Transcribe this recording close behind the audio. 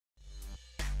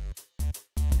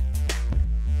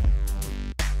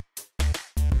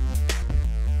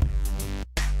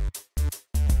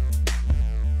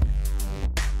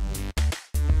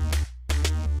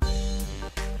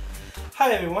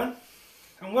Hi everyone,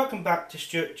 and welcome back to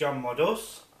Stuart John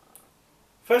Models.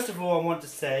 First of all, I want to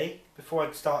say, before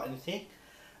I start anything,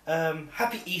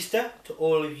 Happy Easter to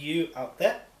all of you out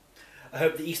there. I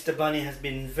hope the Easter Bunny has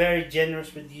been very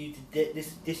generous with you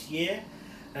this year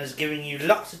and has given you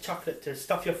lots of chocolate to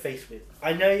stuff your face with.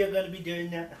 I know you're going to be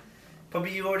doing that.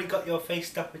 Probably you already got your face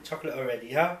stuffed with chocolate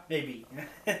already, huh? Maybe.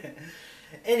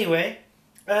 Anyway,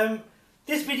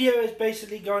 this video is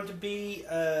basically going to be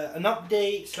an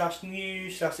update /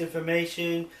 news /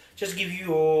 information, just to give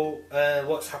you all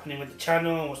what's happening with the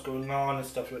channel, what's going on and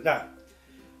stuff like that.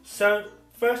 So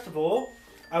first of all,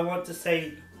 I want to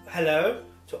say hello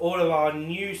to all of our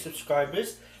new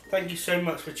subscribers. Thank you so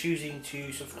much for choosing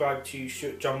to subscribe to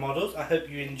Stuart John Models. I hope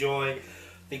you enjoy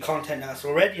the content that's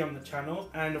already on the channel,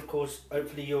 and of course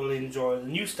hopefully you'll enjoy the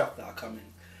new stuff that are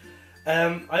coming.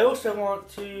 I also want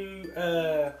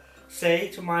to say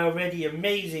to my already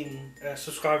amazing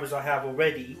subscribers I have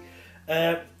already,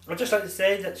 I'd just like to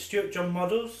say that Stuart John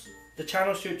Models, the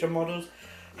channel Stuart John Models,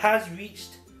 has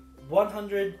reached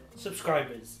 100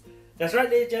 subscribers. That's right,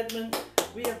 ladies and gentlemen,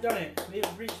 we have done it. We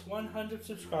have reached 100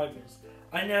 subscribers.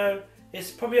 I know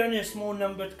it's probably only a small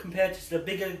number compared to the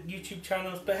bigger YouTube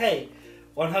channels, but hey,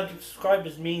 100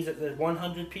 subscribers means that there's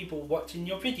 100 people watching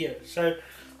your video. So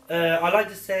I'd like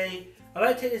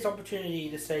to take this opportunity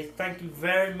to say thank you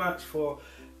very much for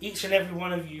each and every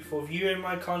one of you for viewing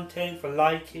my content, for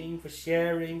liking, for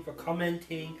sharing, for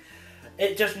commenting.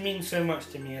 It just means so much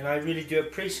to me, and I really do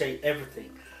appreciate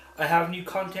everything. I have new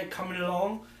content coming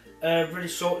along really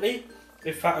shortly.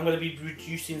 In fact, I'm going to be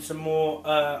producing some more,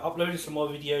 uploading some more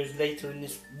videos later in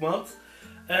this month.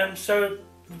 So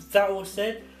with that all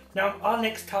said, now our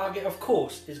next target, of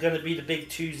course, is going to be the big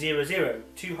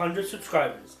 200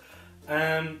 subscribers.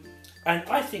 And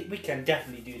I think we can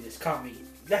definitely do this, can't we?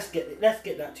 Let's get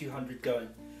that 200 going.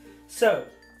 So,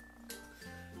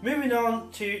 moving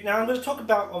on to, now I'm going to talk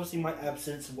about obviously my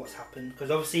absence and what's happened,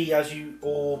 because obviously, as you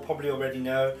all probably already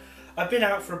know, I've been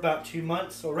out for about 2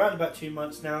 months, or around about 2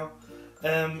 months now.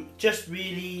 Just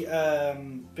really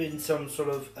been some sort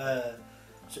of,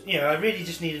 you know, I really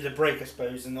just needed a break, I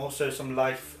suppose, and also some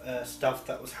life stuff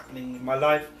that was happening in my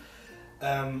life.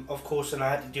 Of course, and I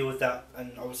had to deal with that,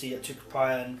 and obviously it took a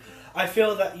prior, and I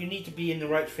feel that you need to be in the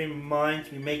right frame of mind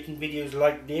to be making videos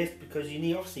like this, because you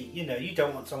need, obviously, you know, you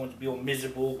don't want someone to be all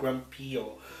miserable, grumpy,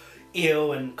 or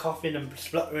ill, and coughing and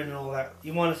spluttering and all that.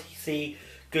 You want to see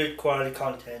good quality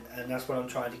content, and that's what I'm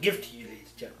trying to give to you, ladies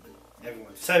and gentlemen,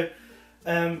 everyone. So,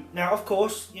 now of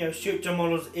course, you know, Stuart John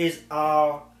Models is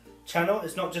our channel.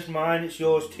 It's not just mine, it's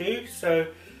yours too. So,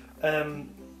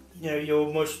 you know,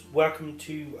 you're most welcome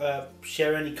to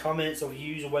share any comments or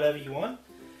views or whatever you want.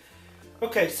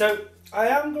 Okay, so I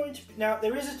am going to, now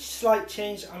there is a slight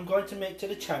change I'm going to make to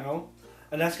the channel,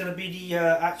 and that's going to be the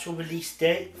actual release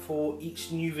date for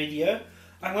each new video.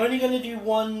 I'm only going to do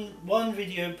one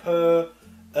video per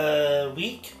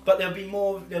week, but there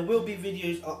will be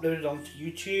videos uploaded onto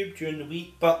YouTube during the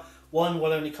week, but one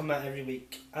will only come out every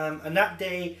week. And that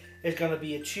day is going to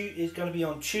be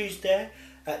on Tuesday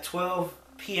at 12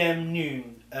 PM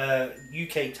noon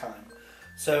UK time.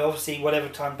 So obviously whatever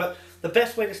time, but the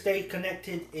best way to stay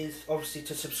connected is obviously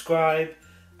to subscribe,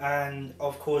 and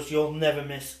of course you'll never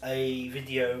miss a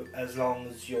video as long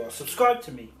as you're subscribed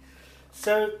to me.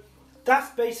 So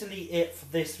that's basically it for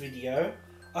this video.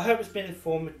 I hope it's been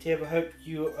informative. I hope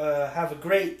you have a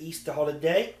great Easter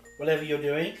holiday, whatever you're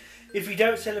doing. If you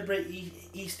don't celebrate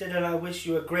Easter, then I wish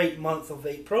you a great month of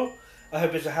April. I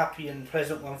hope it's a happy and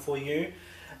pleasant one for you.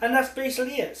 And that's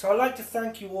basically it. So I'd like to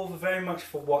thank you all very much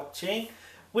for watching.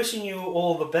 Wishing you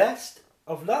all the best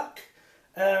of luck.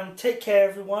 Take care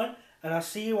everyone, and I'll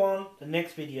see you on the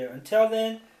next video. Until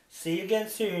then, see you again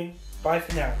soon. Bye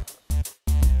for now.